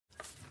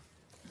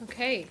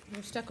Okay,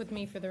 you're stuck with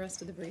me for the rest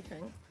of the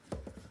briefing.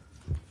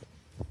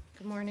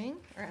 Good morning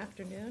or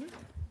afternoon.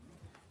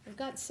 I've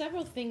got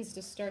several things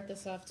to start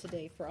this off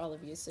today for all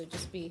of you, so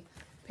just be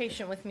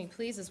patient with me,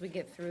 please, as we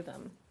get through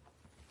them.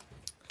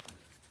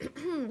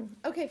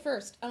 Okay,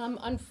 first,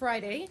 on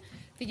Friday,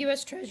 the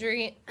U.S.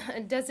 Treasury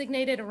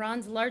designated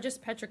Iran's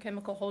largest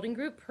petrochemical holding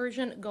group,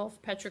 Persian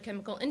Gulf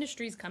Petrochemical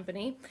Industries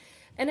Company,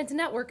 and its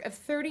network of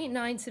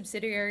 39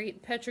 subsidiary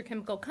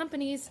petrochemical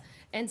companies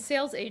and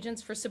sales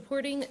agents for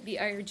supporting the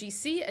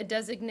IRGC, a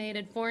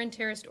designated foreign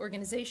terrorist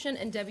organization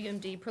and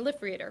WMD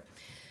proliferator.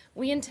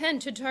 We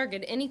intend to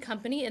target any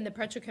company in the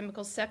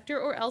petrochemical sector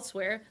or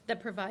elsewhere that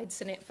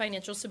provides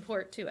financial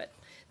support to it.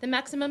 The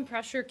maximum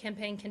pressure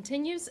campaign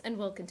continues and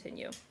will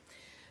continue.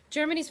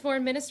 Germany's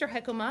Foreign Minister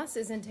Heiko Maas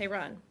is in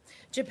Tehran.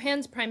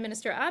 Japan's Prime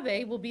Minister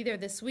Abe will be there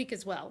this week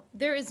as well.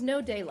 There is no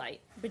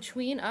daylight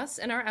between us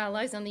and our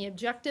allies on the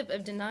objective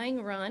of denying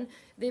Iran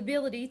the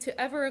ability to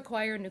ever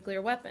acquire a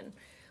nuclear weapon.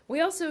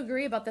 We also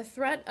agree about the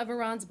threat of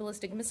Iran's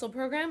ballistic missile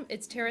program,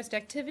 its terrorist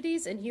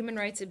activities, and human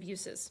rights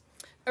abuses.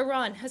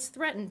 Iran has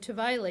threatened to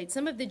violate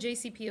some of the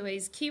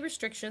JCPOA's key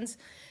restrictions,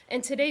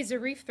 and today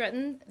Zarif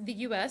threatened the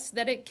U.S.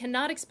 that it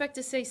cannot expect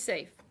to stay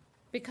safe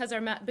because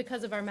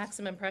of our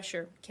maximum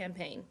pressure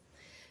campaign.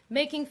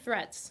 Making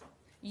threats,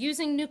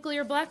 using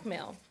nuclear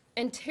blackmail,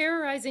 and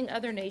terrorizing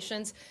other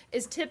nations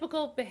is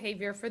typical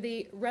behavior for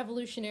the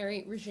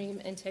revolutionary regime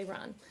in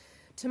Tehran.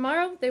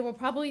 Tomorrow, they will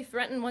probably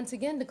threaten once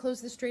again to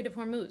close the Strait of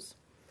Hormuz.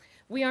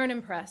 We aren't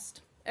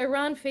impressed.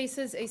 Iran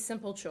faces a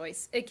simple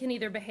choice. It can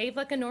either behave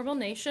like a normal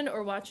nation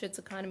or watch its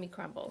economy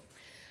crumble.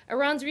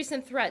 Iran's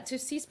recent threat to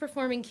cease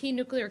performing key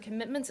nuclear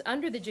commitments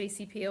under the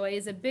JCPOA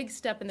is a big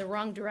step in the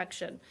wrong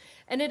direction,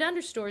 and it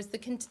underscores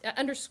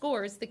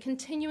the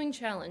continuing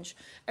challenge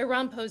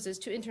Iran poses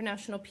to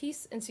international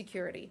peace and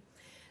security.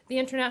 The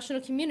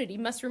international community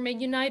must remain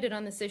united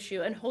on this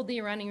issue and hold the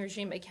Iranian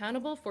regime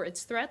accountable for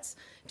its threats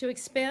to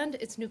expand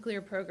its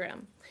nuclear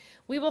program.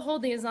 We will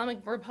hold the Islamic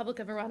Republic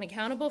of Iran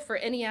accountable for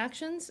any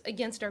actions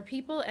against our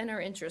people and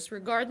our interests,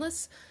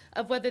 regardless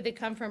of whether they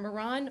come from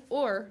Iran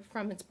or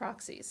from its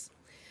proxies.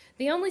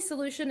 The only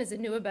solution is a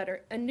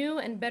new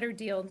and better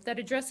deal that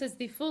addresses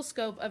the full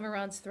scope of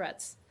Iran's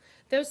threats.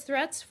 Those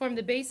threats form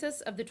the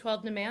basis of the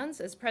 12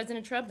 demands. As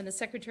President Trump and the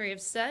Secretary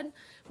have said,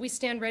 we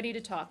stand ready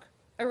to talk.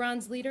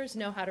 Iran's leaders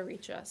know how to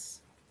reach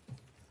us.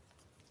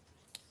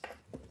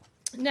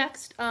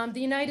 Next, the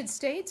United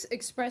States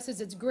expresses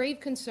its grave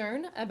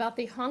concern about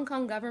the Hong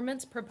Kong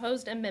government's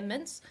proposed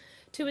amendments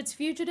to its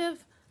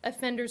Fugitive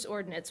Offenders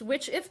Ordinance,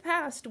 which, if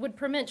passed, would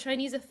permit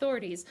Chinese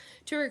authorities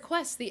to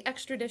request the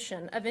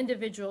extradition of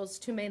individuals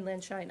to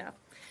mainland China.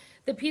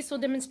 The peaceful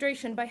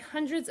demonstration by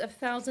hundreds of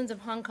thousands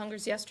of Hong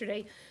Kongers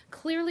yesterday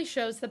clearly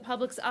shows the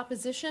public's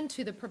opposition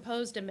to the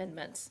proposed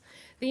amendments.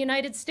 The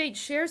United States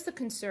shares the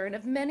concern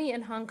of many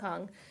in Hong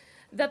Kong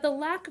that the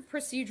lack of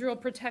procedural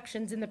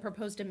protections in the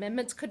proposed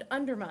amendments could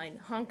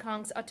undermine Hong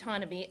Kong's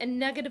autonomy and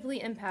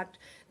negatively impact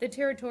the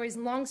territory's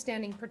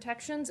long-standing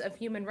protections of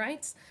human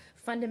rights,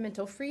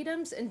 fundamental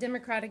freedoms, and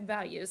democratic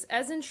values,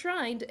 as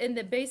enshrined in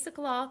the Basic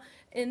Law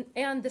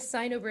and the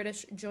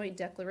Sino-British Joint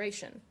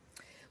Declaration.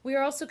 We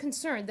are also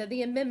concerned that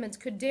the amendments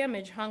could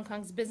damage Hong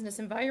Kong's business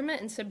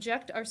environment and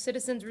subject our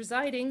citizens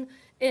residing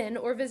in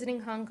or visiting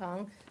Hong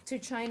Kong to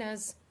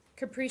China's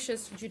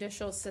capricious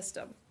judicial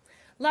system.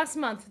 Last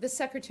month, the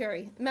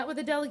Secretary met with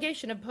a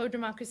delegation of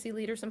pro-democracy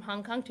leaders from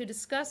Hong Kong to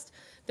discuss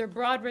their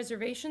broad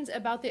reservations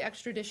about the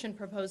extradition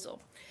proposal.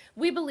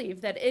 We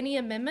believe that any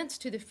amendments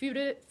to the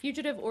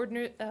Fugitive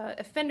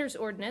Offenders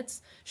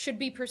Ordinance should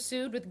be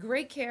pursued with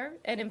great care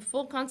and in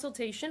full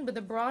consultation with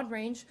a broad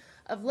range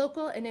of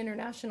local and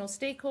international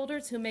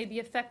stakeholders who may be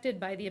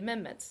affected by the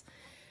amendments.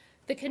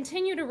 The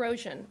continued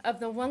erosion of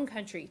the one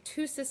country,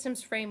 two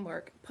systems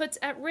framework puts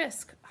at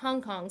risk Hong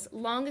Kong's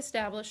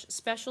long-established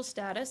special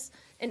status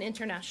in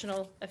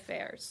international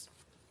affairs.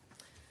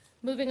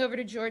 Moving over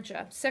to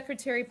Georgia,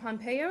 Secretary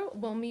Pompeo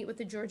will meet with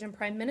the Georgian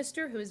Prime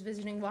Minister, who is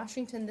visiting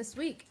Washington this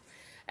week.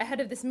 Ahead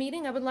of this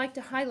meeting, I would like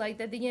to highlight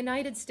that the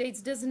United States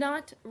does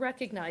not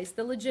recognize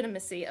the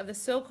legitimacy of the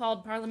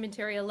so-called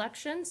parliamentary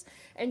elections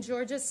in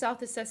Georgia's South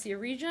Ossetia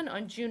region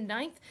on June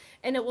 9th,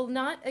 and it will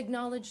not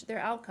acknowledge their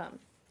outcome.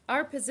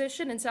 Our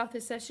position in South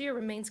Ossetia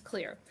remains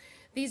clear.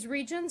 These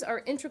regions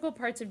are integral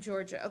parts of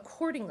Georgia.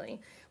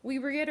 Accordingly, we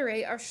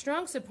reiterate our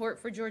strong support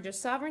for Georgia's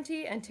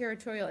sovereignty and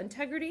territorial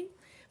integrity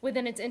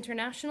within its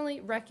internationally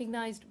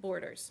recognized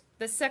borders.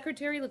 The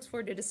Secretary looks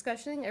forward to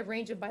discussing a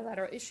range of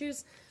bilateral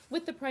issues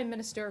with the Prime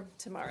Minister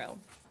tomorrow.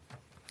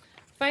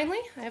 Finally,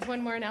 I have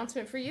one more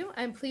announcement for you.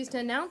 I'm pleased to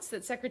announce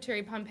that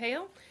Secretary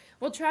Pompeo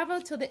will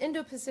travel to the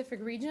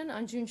Indo-Pacific region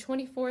on June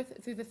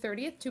 24th through the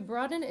 30th to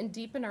broaden and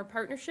deepen our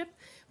partnership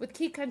with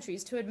key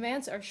countries to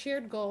advance our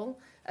shared goal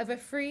of a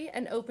free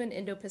and open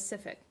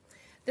Indo-Pacific.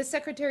 The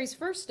Secretary's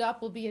first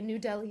stop will be in New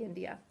Delhi,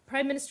 India.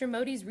 Prime Minister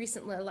Modi's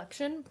recent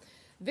election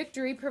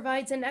Victory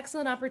provides an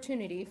excellent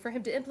opportunity for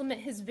him to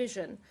implement his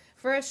vision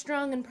for a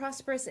strong and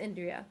prosperous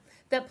India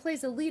that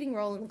plays a leading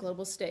role in the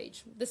global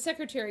stage. The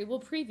Secretary will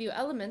preview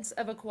elements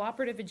of a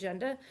cooperative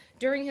agenda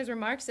during his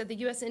remarks at the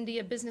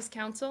U.S.-India Business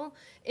Council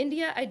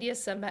India Idea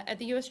Summit at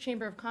the U.S.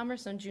 Chamber of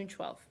Commerce on June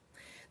 12th.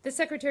 The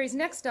Secretary's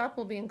next stop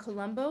will be in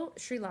Colombo,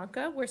 Sri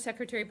Lanka, where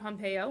Secretary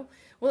Pompeo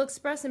will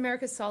express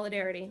America's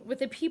solidarity with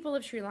the people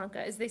of Sri Lanka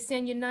as they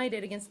stand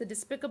united against the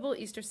despicable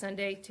Easter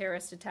Sunday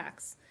terrorist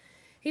attacks.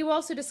 He will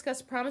also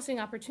discuss promising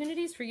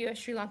opportunities for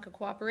U.S.-Sri Lanka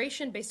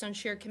cooperation based on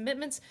shared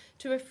commitments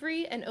to a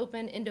free and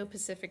open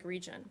Indo-Pacific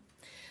region.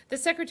 The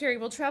Secretary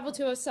will travel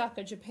to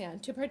Osaka, Japan,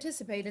 to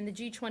participate in the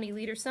G20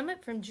 Leader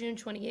Summit from June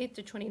 28th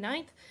to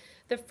 29th,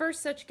 the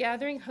first such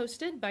gathering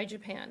hosted by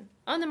Japan.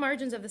 On the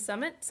margins of the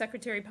summit,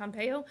 Secretary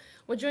Pompeo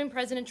will join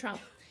President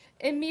Trump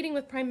in meeting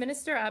with Prime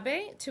Minister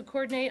Abe to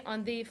coordinate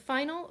on the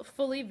final,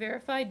 fully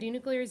verified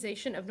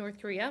denuclearization of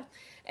North Korea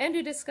and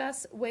to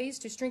discuss ways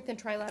to strengthen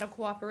trilateral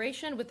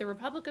cooperation with the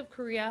Republic of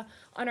Korea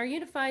on our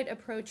unified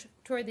approach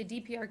toward the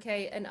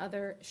DPRK and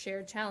other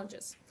shared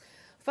challenges.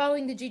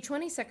 Following the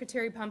G20,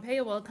 Secretary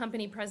Pompeo will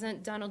accompany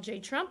President Donald J.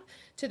 Trump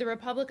to the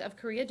Republic of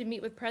Korea to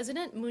meet with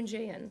President Moon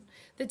Jae-in.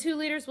 The two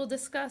leaders will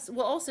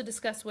also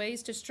discuss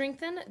ways to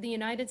strengthen the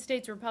United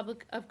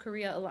States-Republic of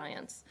Korea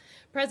alliance.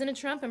 President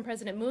Trump and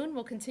President Moon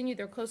will continue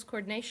their close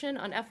coordination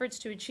on efforts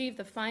to achieve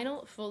the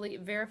final, fully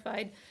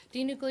verified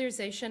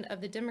denuclearization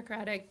of the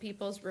Democratic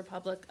People's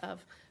Republic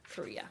of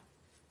Korea.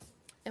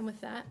 And with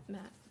that,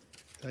 Matt.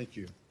 Thank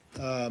you.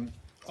 On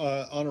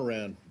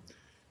Iran,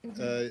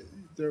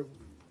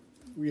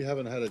 we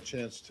haven't had a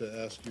chance to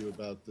ask you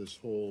about this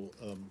whole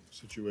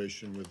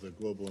situation with the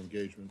Global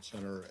Engagement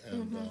Center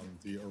and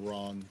the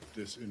Iran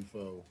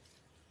disinfo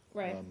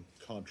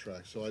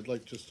contract. So I'd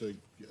like just to,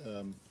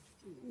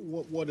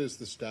 what is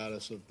the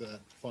status of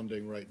that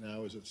funding right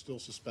now? Is it still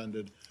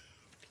suspended?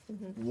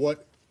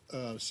 What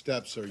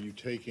steps are you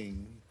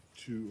taking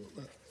to,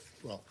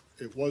 well,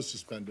 it was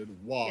suspended.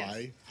 Why?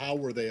 Yes. How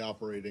were they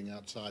operating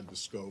outside the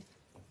scope?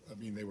 I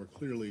mean, they were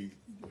clearly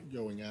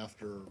going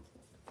after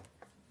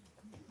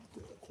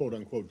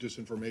quote-unquote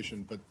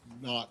disinformation, but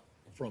not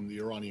from the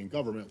Iranian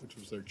government, which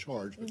was their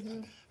charge. But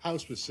how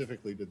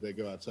specifically did they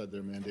go outside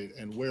their mandate,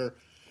 and where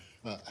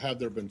have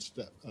there been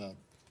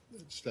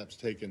steps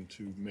taken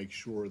to make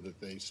sure that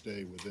they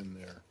stay within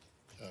their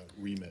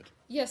remit?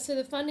 Yes, so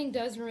the funding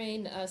does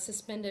remain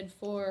suspended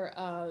for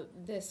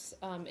this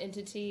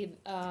entity,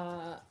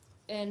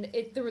 and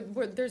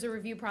there's a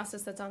review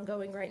process that's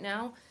ongoing right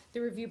now. The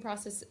review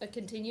process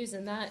continues,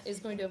 and that is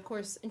going to, of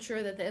course,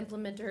 ensure that the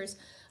implementers'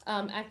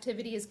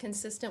 activity is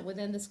consistent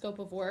within the scope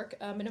of work.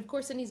 And of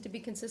course, it needs to be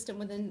consistent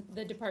within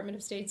the Department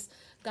of State's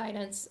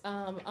guidance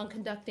on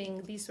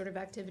conducting these sort of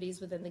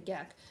activities within the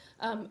GEC.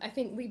 I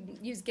think we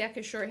use GEC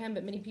as shorthand,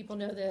 but many people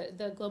know that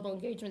the Global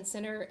Engagement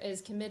Center is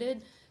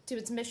committed to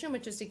its mission,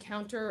 which is to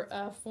counter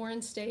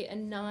foreign state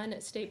and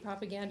non-state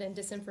propaganda and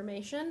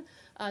disinformation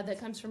that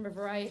comes from a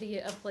variety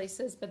of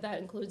places, but that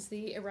includes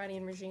the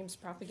Iranian regime's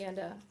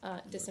propaganda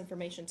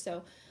disinformation.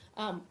 So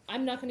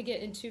I'm not going to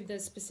get into the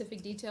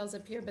specific details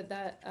up here, but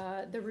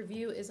that the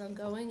review is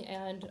ongoing,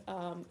 and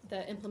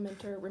the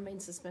implementer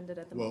remains suspended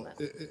at the moment.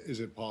 Well, is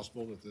it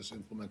possible that this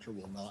implementer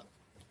will not,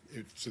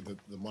 so that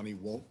the money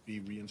won't be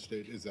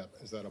reinstated? Is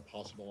that a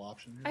possible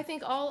option here? I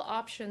think all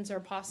options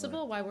are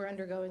possible while we're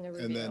undergoing a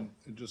review. And then,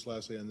 just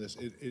lastly on this,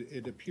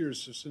 it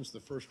appears since the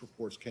first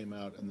reports came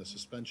out and the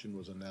suspension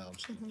was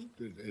announced,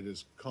 it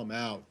has come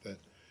out that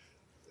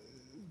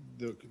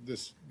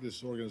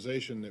this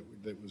organization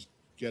that was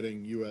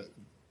getting U.S.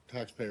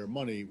 taxpayer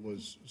money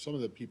was, some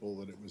of the people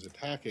that it was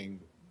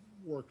attacking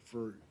worked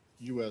for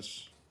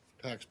U.S.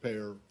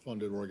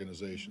 taxpayer-funded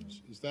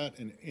organizations. Is that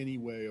in any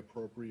way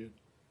appropriate?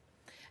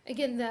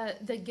 Again, the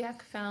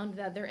GEC found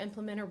that their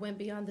implementer went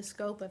beyond the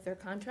scope of their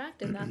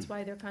contract, and that's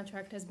why their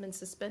contract has been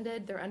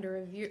suspended. They're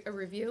under a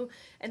review,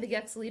 and the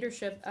GEC's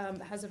leadership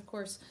has, of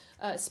course,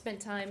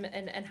 spent time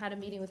and had a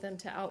meeting with them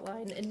to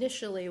outline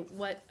initially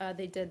what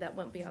they did that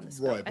went beyond the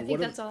scope. Right, I but think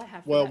that's all I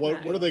have for well, that what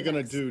matter. are they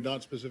going to do,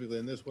 not specifically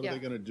in this, what are Yeah. they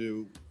going to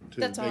do to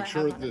That's all I make have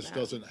sure on it, this Matt.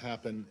 doesn't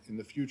happen in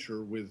the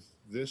future with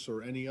this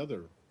or any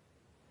other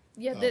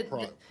Yeah,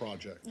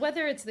 project?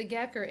 whether it's the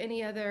GEC or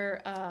any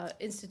other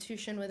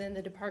institution within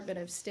the Department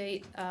of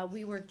State,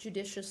 we work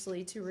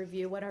judiciously to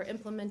review what our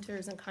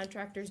implementers and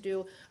contractors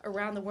do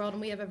around the world,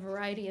 and we have a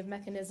variety of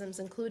mechanisms,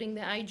 including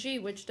the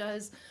IG, which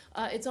does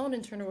its own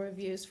internal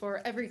reviews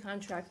for every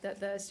contract that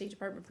the State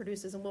Department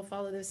produces, and we'll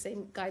follow those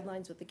same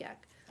guidelines with the GEC.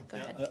 Go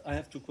ahead. I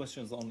have two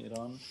questions on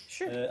Iran.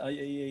 Sure.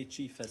 IAEA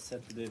chief has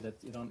said today that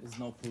Iran is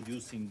now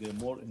producing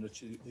more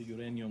enriched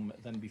uranium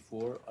than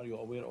before. Are you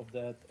aware of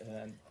that?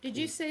 And Did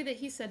you say that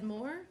he said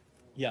more?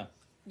 Yeah.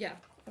 Yeah.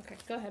 Okay,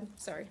 go ahead.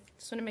 Sorry.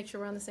 Just want to make sure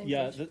we're on the same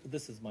Yeah, page.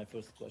 this is my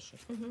first question.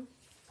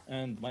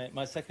 And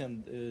my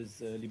second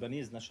is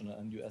Lebanese national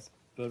and U.S.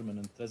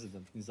 permanent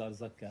resident Nizar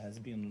Zakka has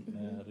been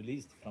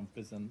released from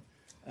prison,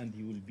 and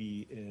he will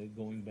be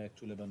going back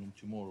to Lebanon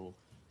tomorrow.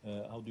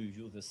 How do you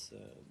view this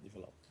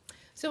development?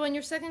 So on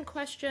your second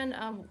question,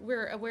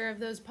 we're aware of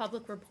those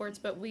public reports,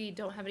 but we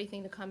don't have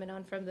anything to comment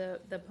on from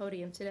the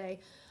podium today.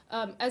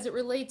 As it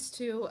relates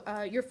to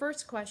your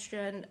first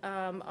question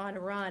on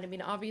Iran, I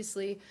mean,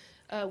 obviously,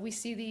 we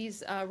see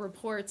these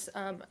reports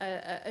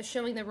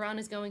showing that Iran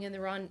is going in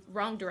the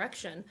wrong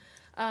direction.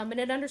 And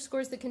it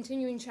underscores the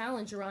continuing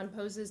challenge Iran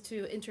poses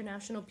to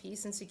international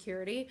peace and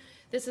security.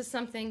 This is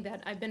something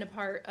that I've been a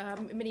part,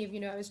 many of you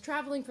know, I was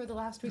traveling for the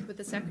last week with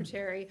the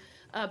Secretary,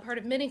 part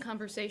of many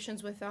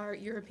conversations with our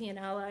European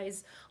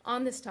allies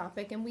on this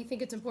topic, and we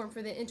think it's important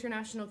for the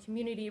international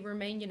community to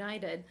remain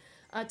united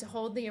to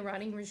hold the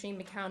Iranian regime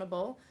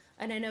accountable.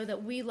 And I know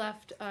that we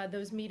left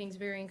those meetings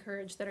very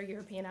encouraged that our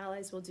European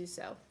allies will do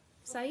so.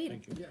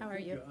 Saeed, how are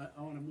you?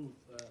 I want to move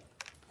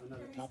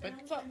another topic.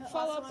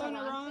 Follow up on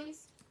Iran,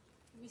 please.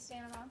 Can we stay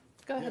on Iran?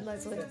 Go ahead,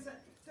 Leslie. Has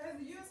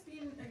the U.S.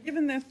 been,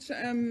 given that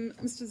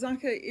Mr.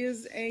 Zaka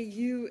is a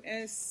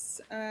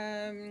U.S.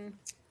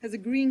 Has a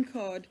green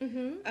card,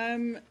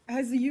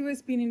 has the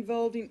U.S. been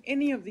involved in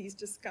any of these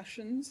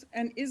discussions?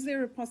 And is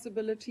there a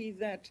possibility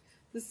that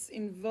this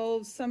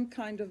involves some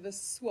kind of a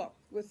swap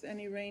with an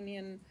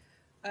Iranian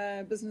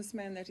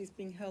businessman that is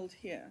being held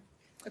here,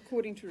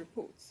 according to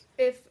reports?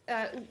 If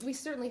we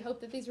certainly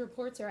hope that these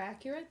reports are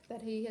accurate,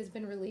 that he has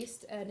been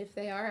released, and if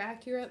they are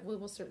accurate, we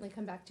will certainly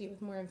come back to you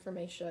with more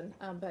information.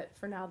 But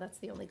for now, that's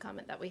the only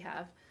comment that we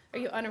have. Are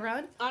you on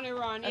Iran? On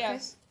Iran, Okay.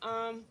 yes.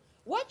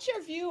 What's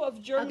your view of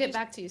I'll Germany's? get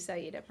back to you,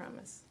 Saeed, I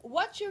promise.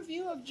 What's your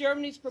view of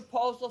Germany's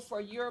proposal for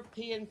a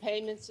European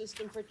payment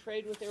system for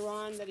trade with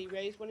Iran that he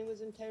raised when he was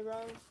in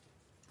Tehran?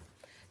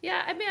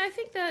 Yeah, I mean, I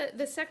think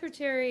the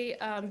secretary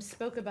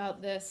spoke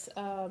about this,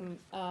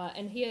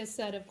 and he has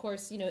said, of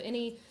course, you know,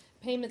 any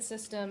payment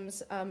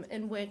systems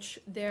in which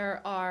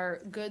there are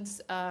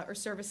goods or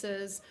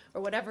services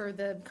or whatever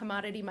the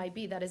commodity might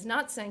be that is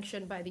not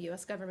sanctioned by the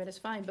U.S. government is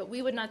fine. But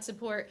we would not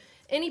support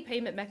any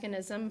payment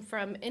mechanism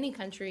from any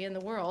country in the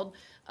world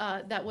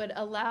that would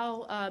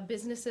allow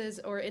businesses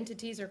or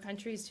entities or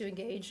countries to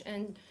engage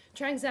in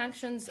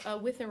transactions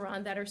with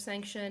Iran that are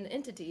sanctioned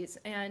entities.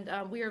 And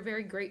we are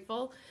very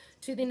grateful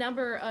to the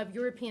number of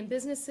European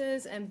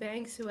businesses and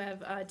banks who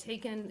have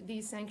taken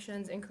these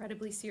sanctions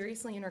incredibly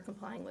seriously and are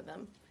complying with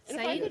them. And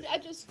if I could, I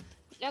just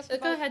ask Go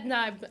about, ahead,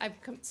 no, I've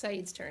come,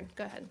 Saeed's turn.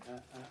 Go ahead.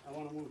 I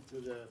want to move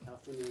to the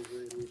Palestinian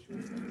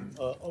issue.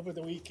 Over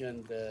the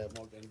weekend,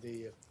 Morgan,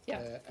 the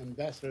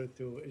ambassador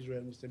to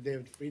Israel, Mr.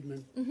 David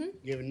Friedman,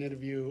 gave an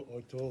interview or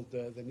told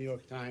the New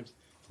York Times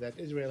that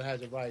Israel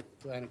has a right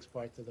to annex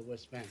part of the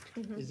West Bank.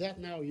 Is that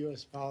now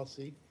U.S.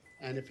 policy?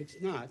 And if it's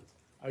not,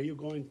 are you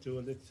going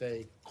to, let's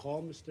say,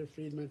 call Mr.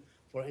 Friedman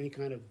for any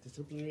kind of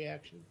disciplinary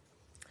action?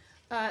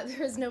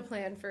 There is no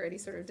plan for any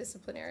sort of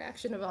disciplinary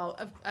action at all.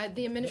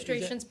 The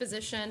administration's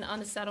position on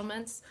the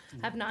settlements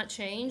have not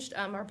changed.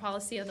 Our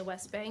policy on the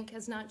West Bank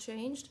has not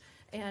changed,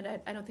 and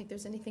I don't think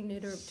there's anything new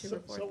to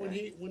report So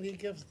there. when he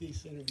gives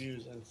these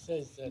interviews and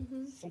says that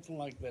something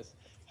like this,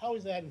 how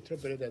is that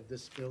interpreted at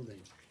this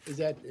building?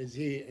 Is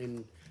he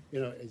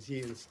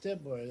in step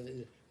or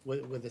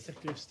with the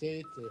Secretary of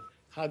State?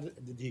 How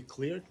did he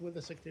clear it with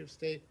the Secretary of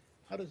State?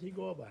 How does he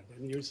go about it?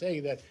 And you're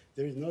saying that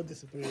there is no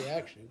disciplinary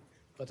action,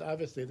 but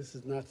obviously this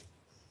is not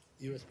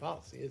U.S.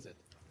 policy, is it?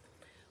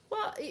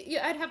 Well,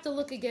 yeah, I'd have to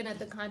look again at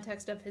the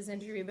context of his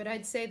interview, but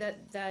I'd say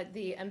that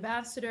the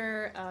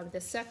ambassador, the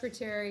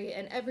secretary,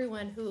 and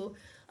everyone who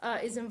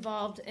is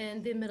involved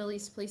in the Middle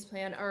East Peace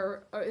Plan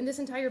or in this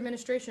entire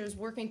administration is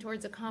working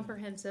towards a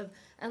comprehensive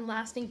and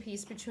lasting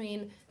peace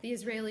between the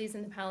Israelis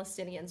and the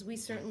Palestinians. We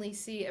certainly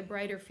see a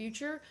brighter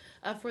future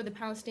for the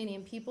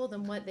Palestinian people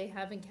than what they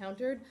have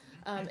encountered,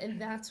 and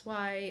that's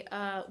why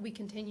we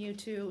continue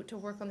to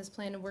work on this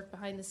plan and work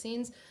behind the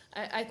scenes.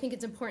 I think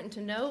it's important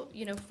to note,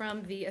 you know,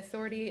 from the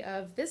authority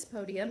of this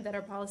podium that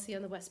our policy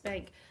on the West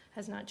Bank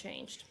has not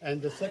changed.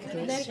 And the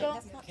Secretary...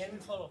 Mexico? Can we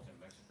follow up in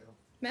Mexico?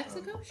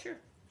 Mexico? Sure.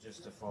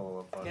 Just to follow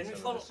up on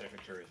some of the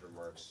Secretary's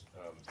remarks.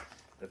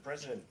 The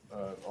President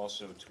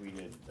also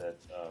tweeted that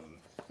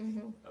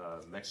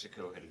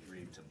Mexico had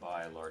agreed to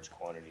buy large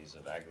quantities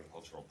of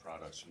agricultural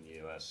products from the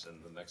U.S.,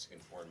 and the Mexican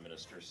Foreign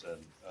Minister said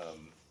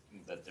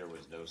that there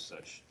was no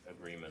such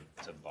agreement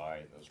to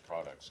buy those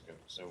products.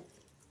 So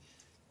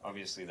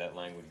obviously that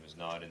language was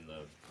not in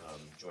the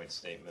joint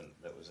statement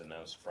that was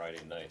announced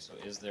Friday night. So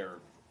is there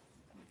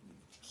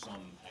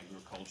some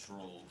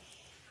agricultural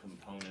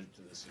component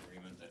to this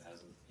agreement that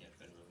hasn't yet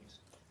been released?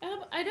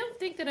 I don't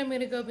think that I'm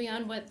going to go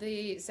beyond what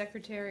the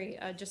Secretary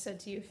just said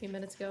to you a few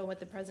minutes ago, what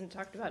the President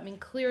talked about. I mean,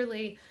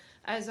 clearly,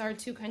 as our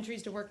two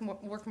countries to work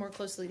more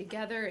closely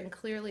together, and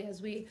clearly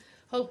as we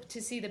hope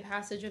to see the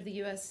passage of the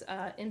U.S.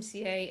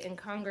 MCA in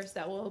Congress,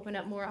 that will open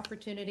up more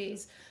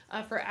opportunities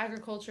for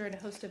agriculture and a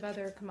host of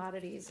other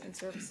commodities and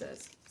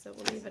services. So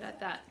we'll leave it at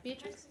that.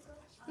 Beatrice?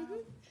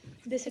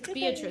 The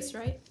Secretary, Beatrice,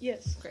 right?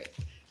 Yes, Great.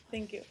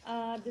 thank you.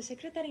 The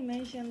Secretary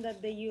mentioned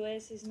that the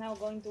U.S. is now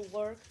going to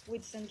work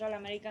with Central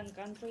American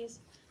countries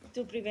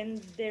to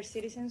prevent their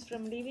citizens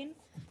from leaving.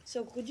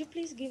 So could you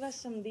please give us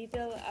some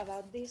detail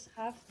about this?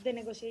 Have the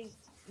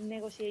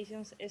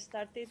negotiations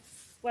started?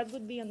 What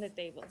would be on the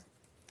table?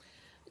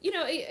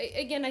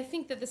 Again, I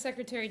think that the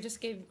secretary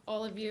just gave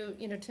all of you,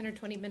 10 or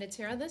 20 minutes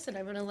here on this, and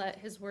I'm going to let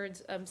his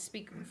words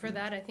speak for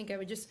that. I think I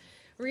would just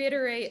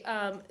reiterate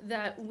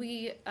that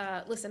we,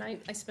 listen, I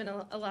spent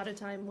a lot of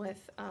time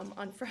with,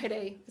 on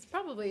Friday,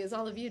 as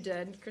all of you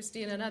did,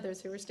 Christina and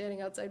others who were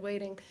standing outside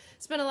waiting,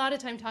 spent a lot of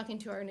time talking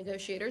to our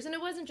negotiators. And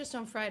it wasn't just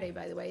on Friday,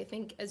 by the way. I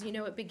think, as you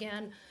know, it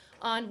began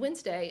on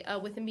Wednesday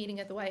with a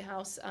meeting at the White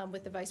House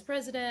with the Vice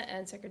President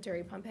and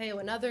Secretary Pompeo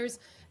and others.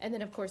 And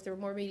then, of course, there were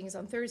more meetings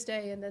on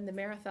Thursday and then the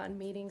marathon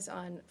meetings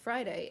on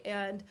Friday.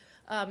 And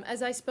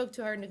as I spoke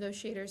to our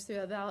negotiators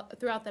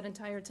throughout that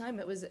entire time,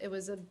 it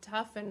was a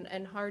tough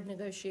and hard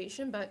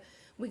negotiation, but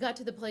we got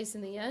to the place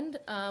in the end,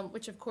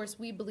 which of course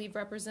we believe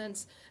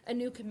represents a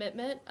new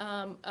commitment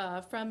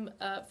from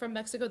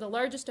Mexico, the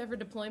largest ever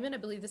deployment, I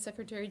believe the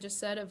Secretary just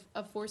said,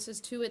 of forces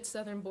to its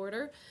southern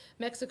border.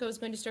 Mexico is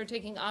going to start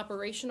taking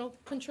operational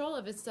control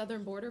of its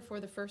southern border for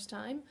the first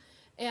time.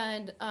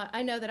 And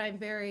I know that I'm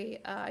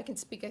I can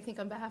speak, I think,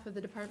 on behalf of the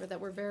department, that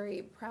we're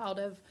very proud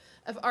of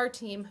our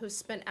team who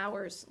spent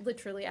hours,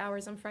 literally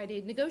hours on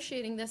Friday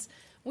negotiating this.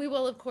 We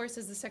will, of course,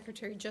 as the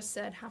Secretary just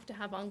said, have to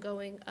have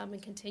ongoing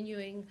and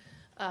continuing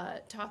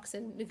talks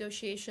and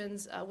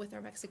negotiations with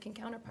our Mexican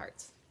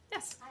counterparts.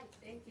 Yes. Hi,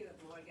 thank you,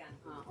 Morgan.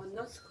 On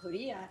North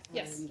Korea,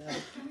 Yes.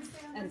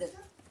 and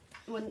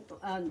when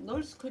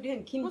North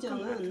Korean Kim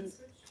Jong-un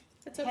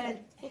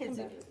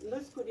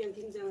North Korean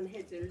Kim Jong-un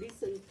has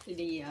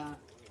recently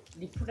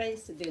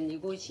replaced the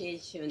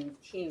negotiation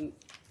team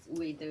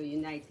with the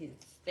United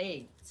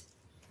States,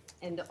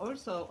 and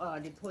also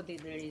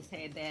reportedly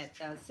said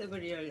that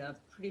several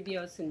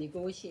previous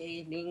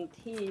negotiating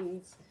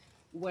teams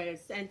were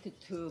sent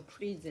to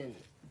prison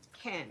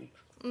camp.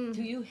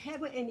 Do you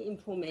have any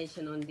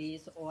information on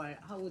this, or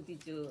how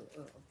did you?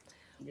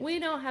 We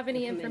don't have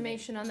any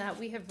information on that.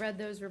 We have read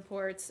those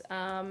reports.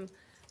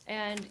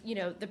 And,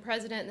 the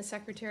president and the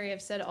secretary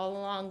have said all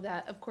along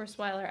that, of course,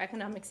 while our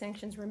economic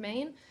sanctions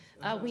remain,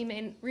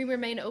 we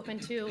remain open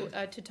to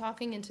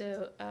talking and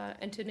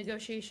to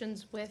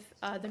negotiations with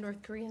the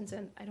North Koreans,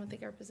 and I don't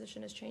think our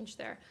position has changed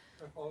there.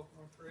 Can I follow up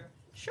North Korea?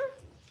 Sure.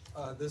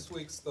 This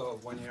week's the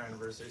one-year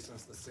anniversary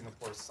since the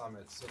Singapore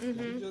summit. So can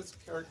you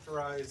just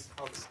characterize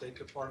how the State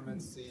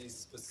Department sees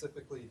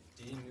specifically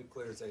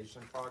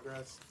denuclearization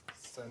progress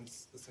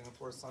since the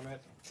Singapore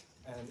summit?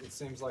 And it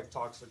seems like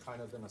talks are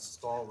kind of in a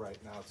stall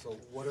right now. So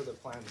what are the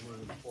plans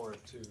moving forward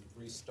to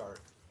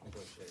restart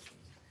negotiations?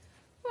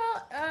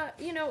 Well,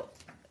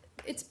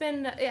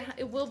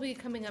 it will be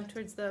coming up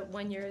towards the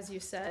 1 year, as you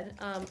said.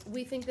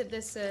 We think that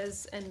this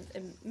is, and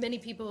many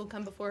people who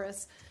come before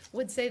us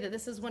would say that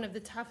this is one of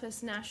the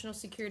toughest national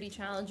security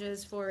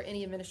challenges for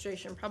any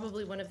administration,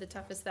 probably one of the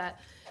toughest that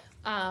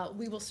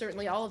we will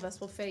certainly, all of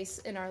us will face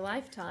in our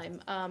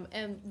lifetime.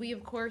 And we,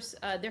 of course,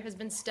 there has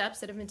been steps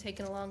that have been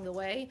taken along the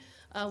way.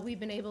 We've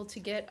been able to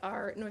get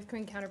our North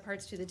Korean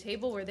counterparts to the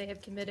table where they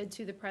have committed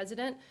to the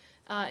president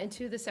and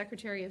to the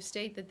Secretary of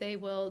State that they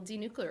will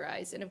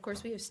denuclearize. And of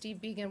course, we have Steve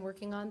Biegun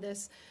working on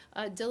this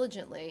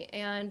diligently.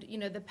 And,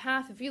 the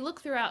path, if you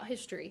look throughout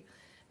history,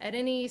 at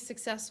any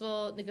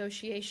successful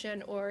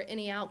negotiation or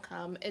any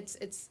outcome,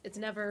 it's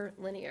never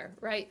linear,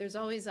 right? There's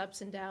always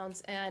ups and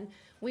downs, and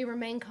we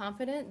remain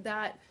confident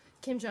that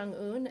Kim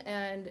Jong-un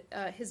and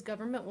his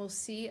government will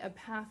see a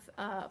path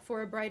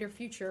for a brighter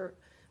future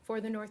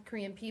for the North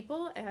Korean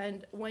people,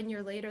 and 1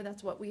 year later,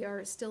 that's what we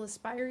are still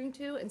aspiring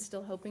to and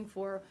still hoping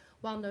for,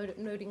 while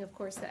noting, of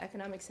course, that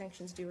economic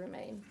sanctions do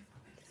remain.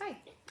 Hi.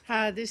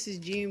 Hi, this is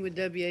June with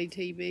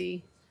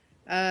WATB.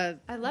 I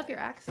love your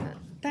accent.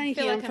 Thank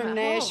you. Like I'm from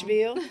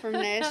Nashville. From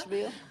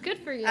Nashville. Good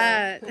for you.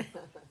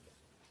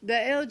 The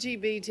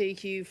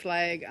LGBTQ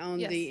flag on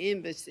the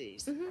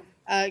embassies.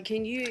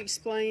 Can you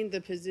explain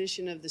the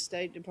position of the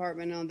State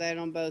Department on that,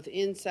 on both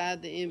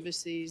inside the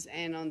embassies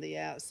and on the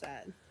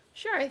outside?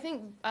 Sure. I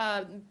think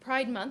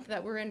Pride Month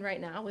that we're in right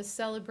now is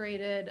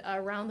celebrated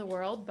around the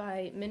world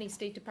by many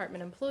State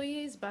Department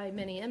employees, by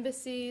many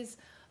embassies.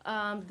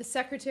 The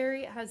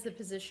Secretary has the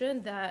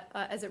position that,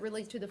 as it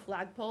relates to the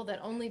flagpole, that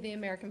only the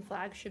American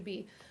flag should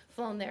be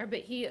flown there.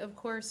 But he, of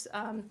course,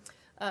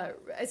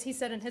 as he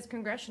said in his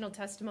congressional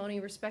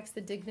testimony, respects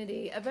the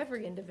dignity of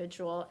every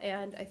individual.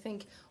 And I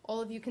think all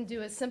of you can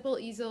do a simple,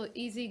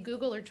 easy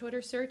Google or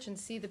Twitter search and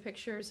see the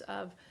pictures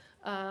of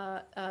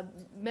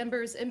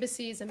members,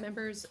 embassies, and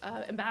members,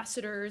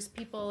 ambassadors,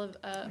 people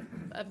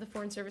of the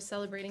Foreign Service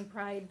celebrating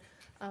Pride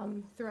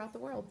throughout the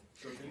world.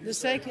 The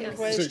second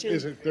question.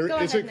 Is it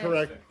correct? A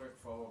quick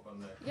follow-up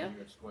on that. Can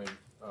you explain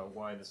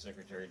why the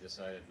Secretary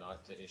decided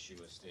not to issue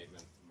a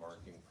statement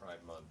marking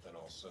Pride Month and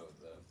also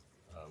the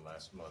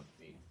last month,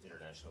 the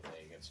International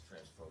Day Against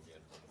Transphobia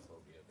and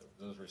Homophobia?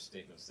 Those were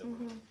statements that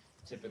were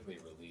typically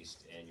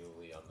released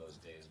annually on those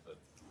days, but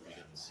we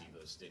didn't see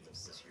those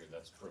statements this year.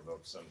 That's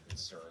provoked some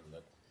concern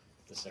that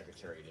the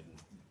Secretary didn't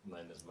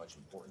lend as much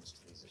importance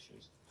to these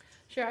issues.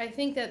 Sure. I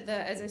think that,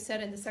 as I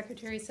said, and the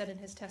Secretary said in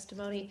his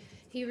testimony,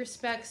 he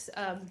respects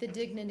the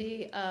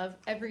dignity of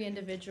every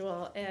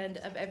individual and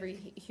of every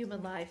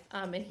human life.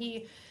 And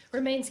he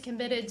remains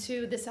committed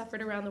to this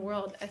effort around the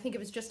world. I think it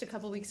was just a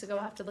couple weeks ago,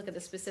 I'll have to look at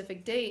the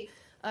specific date,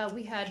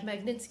 we had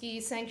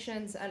Magnitsky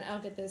sanctions, and I'll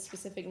get the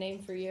specific name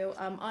for you,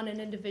 on an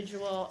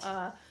individual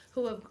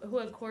who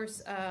of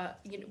course,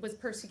 was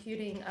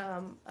persecuting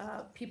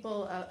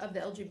people of the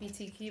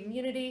LGBT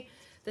community.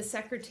 The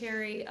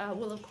secretary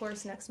will, of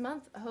course, next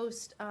month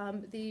host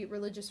the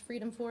Religious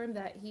Freedom Forum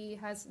that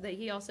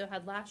he also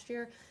had last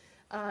year.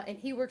 And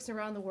he works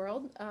around the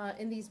world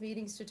in these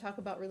meetings to talk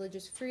about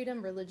religious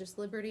freedom, religious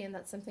liberty, and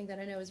that's something that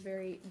I know is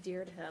very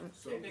dear to him.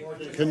 So,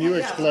 can you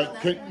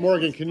explain,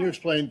 Morgan, can you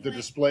explain the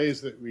displays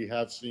that we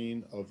have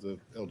seen of the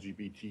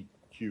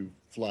LGBTQ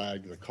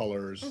flag, the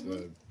colors,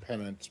 the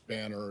pennants,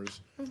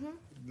 banners?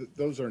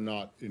 Those are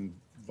not in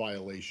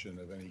violation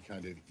of any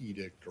kind of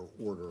edict or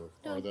order,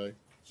 are they?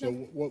 So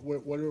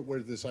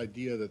what this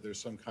idea that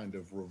there's some kind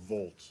of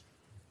revolt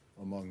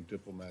among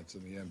diplomats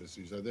in the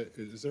embassies?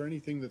 Is there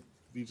anything that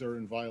these are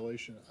in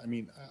violation? I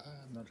mean,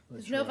 I'm not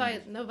quite sure.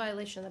 There's no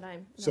violation that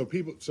I'm. No.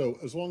 So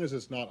as long as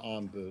it's not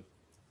on the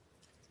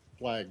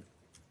flag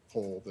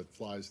pole that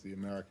flies the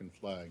American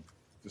flag,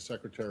 the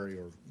secretary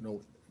or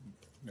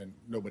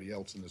nobody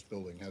else in this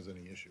building has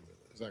any issue with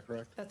it. Is that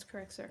correct? That's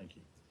correct, sir. Thank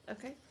you.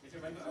 Okay.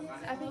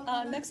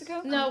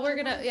 Mexico? No, we're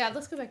gonna. Yeah,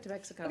 let's go back to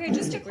Mexico. Okay,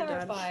 just to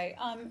clarify,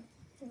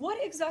 what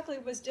exactly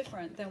was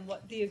different than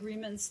what the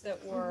agreements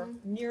that were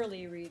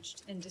nearly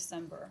reached in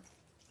December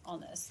on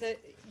this?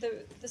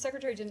 The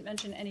secretary didn't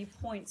mention any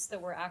points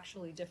that were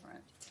actually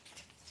different.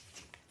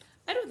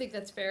 I don't think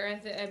that's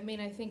fair. I mean,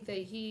 I think that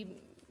he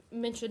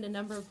mentioned a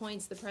number of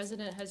points. The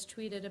president has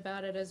tweeted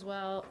about it as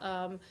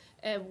well.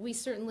 And we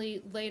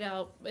certainly laid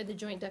out in the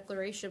joint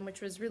declaration, which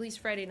was released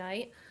Friday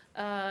night,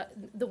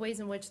 the ways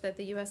in which that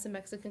the U.S. and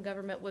Mexican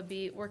government would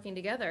be working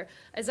together.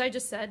 As I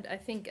just said, I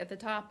think at the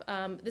top,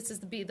 this is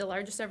the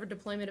largest ever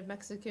deployment of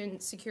Mexican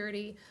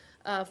security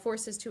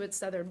forces to its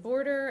southern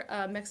border.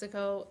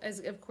 Mexico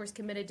is, of course,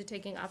 committed to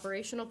taking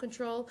operational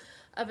control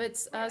of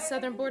its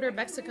southern border.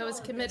 Mexico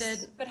is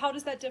committed. But how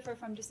does that differ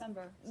from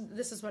December?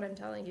 This is what I'm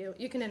telling you.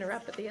 You can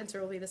interrupt, but the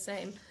answer will be the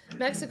same.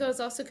 Mexico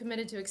is also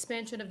committed to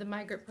expansion of the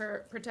migrant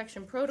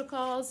protection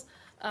protocols.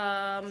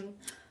 And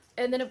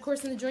then, of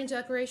course, in the joint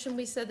declaration,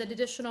 we said that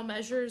additional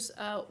measures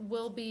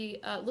will be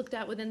looked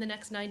at within the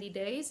next 90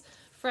 days.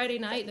 Friday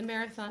night, the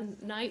marathon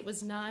night,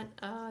 was not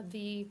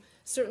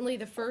certainly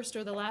the first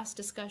or the last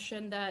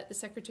discussion that the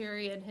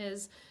secretary and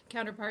his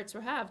counterparts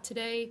will have.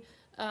 Today,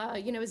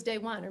 is day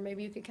one, or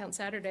maybe you could count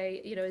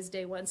Saturday, is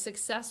day one.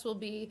 Success will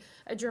be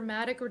a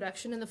dramatic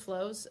reduction in the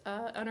flows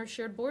on our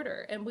shared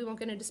border. And we won't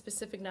get into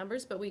specific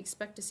numbers, but we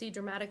expect to see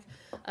dramatic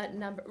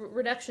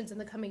reductions in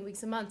the coming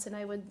weeks and months. And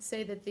I would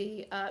say that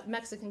the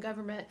Mexican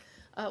government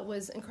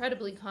was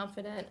incredibly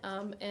confident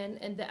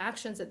in the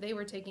actions that they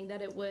were taking,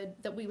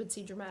 that we would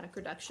see dramatic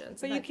reductions.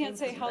 But you can't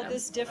say how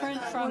this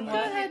different from Go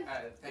what? ahead.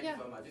 Thank you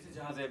so much. This is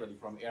Jahan Zaybali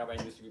from Airway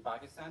Industry,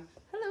 Pakistan.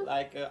 Hello.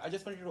 I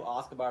just wanted to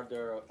ask about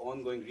the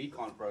ongoing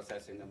recon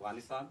process in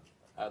Afghanistan,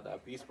 the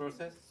peace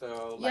process.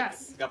 So,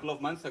 Yes. a couple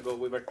of months ago,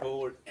 we were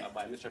told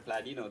by Mr.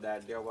 Pladino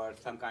that there was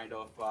some kind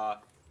of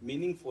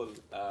meaningful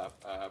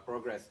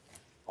progress.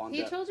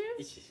 He told you?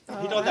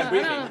 He told that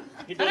briefing.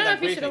 I don't know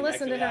if you should have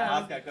listened to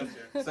him.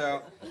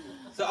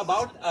 So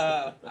about,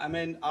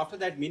 after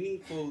that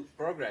meaningful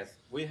progress,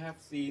 we have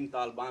seen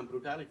Taliban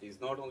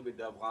brutalities, not only with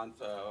the Afghan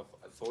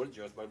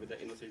soldiers, but with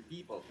the innocent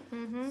people.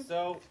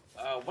 So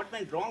what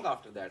went wrong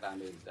after that?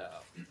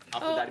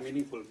 After that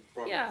meaningful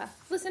progress? Yeah.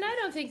 Listen, I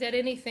don't think that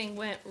anything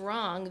went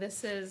wrong.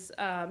 This is,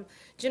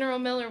 General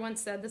Miller once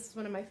said, this is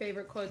one of my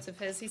favorite quotes of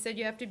his. He said,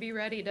 you have to be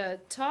ready to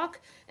talk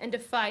and to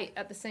fight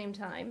at the same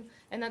time.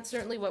 And that's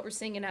certainly what we're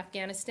seeing in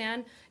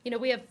Afghanistan.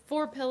 We have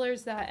 4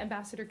 pillars that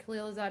Ambassador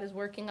Khalilzad is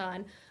working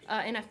on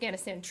in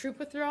Afghanistan: troop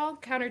withdrawal,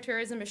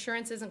 counterterrorism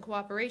assurances and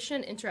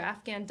cooperation,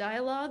 intra-Afghan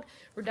dialogue,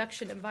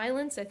 reduction of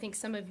violence. I think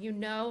some of you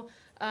know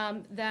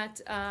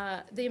that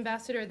the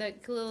ambassador,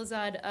 that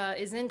Khalilzad,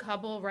 is in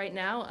Kabul right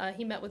now.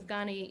 He met with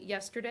Ghani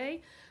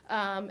yesterday,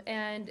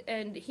 and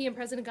he and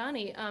President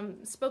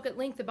Ghani spoke at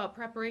length about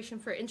preparation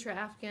for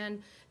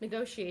intra-Afghan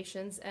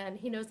negotiations, and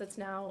he knows that's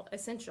now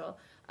essential.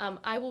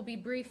 I will be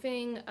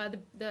briefing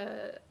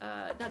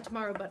not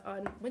tomorrow, but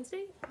on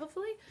Wednesday,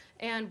 hopefully,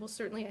 and we'll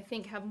certainly, I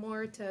think, have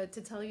more to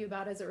tell you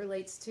about as it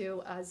relates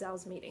to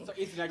Zal's meeting.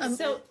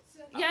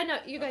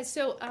 You guys,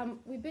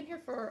 we've been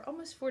here for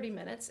almost 40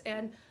 minutes,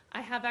 and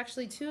I have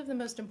actually 2 of the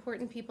most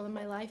important people in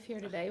my life here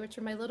today, which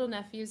are my little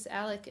nephews,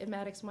 Alec and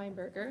Maddox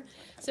Weinberger.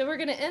 So we're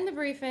going to end the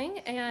briefing,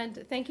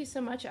 and thank you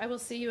so much. I will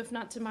see you, if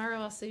not tomorrow,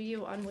 I'll see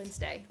you on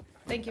Wednesday.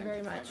 Thank you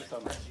very much. Thank you so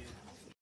much.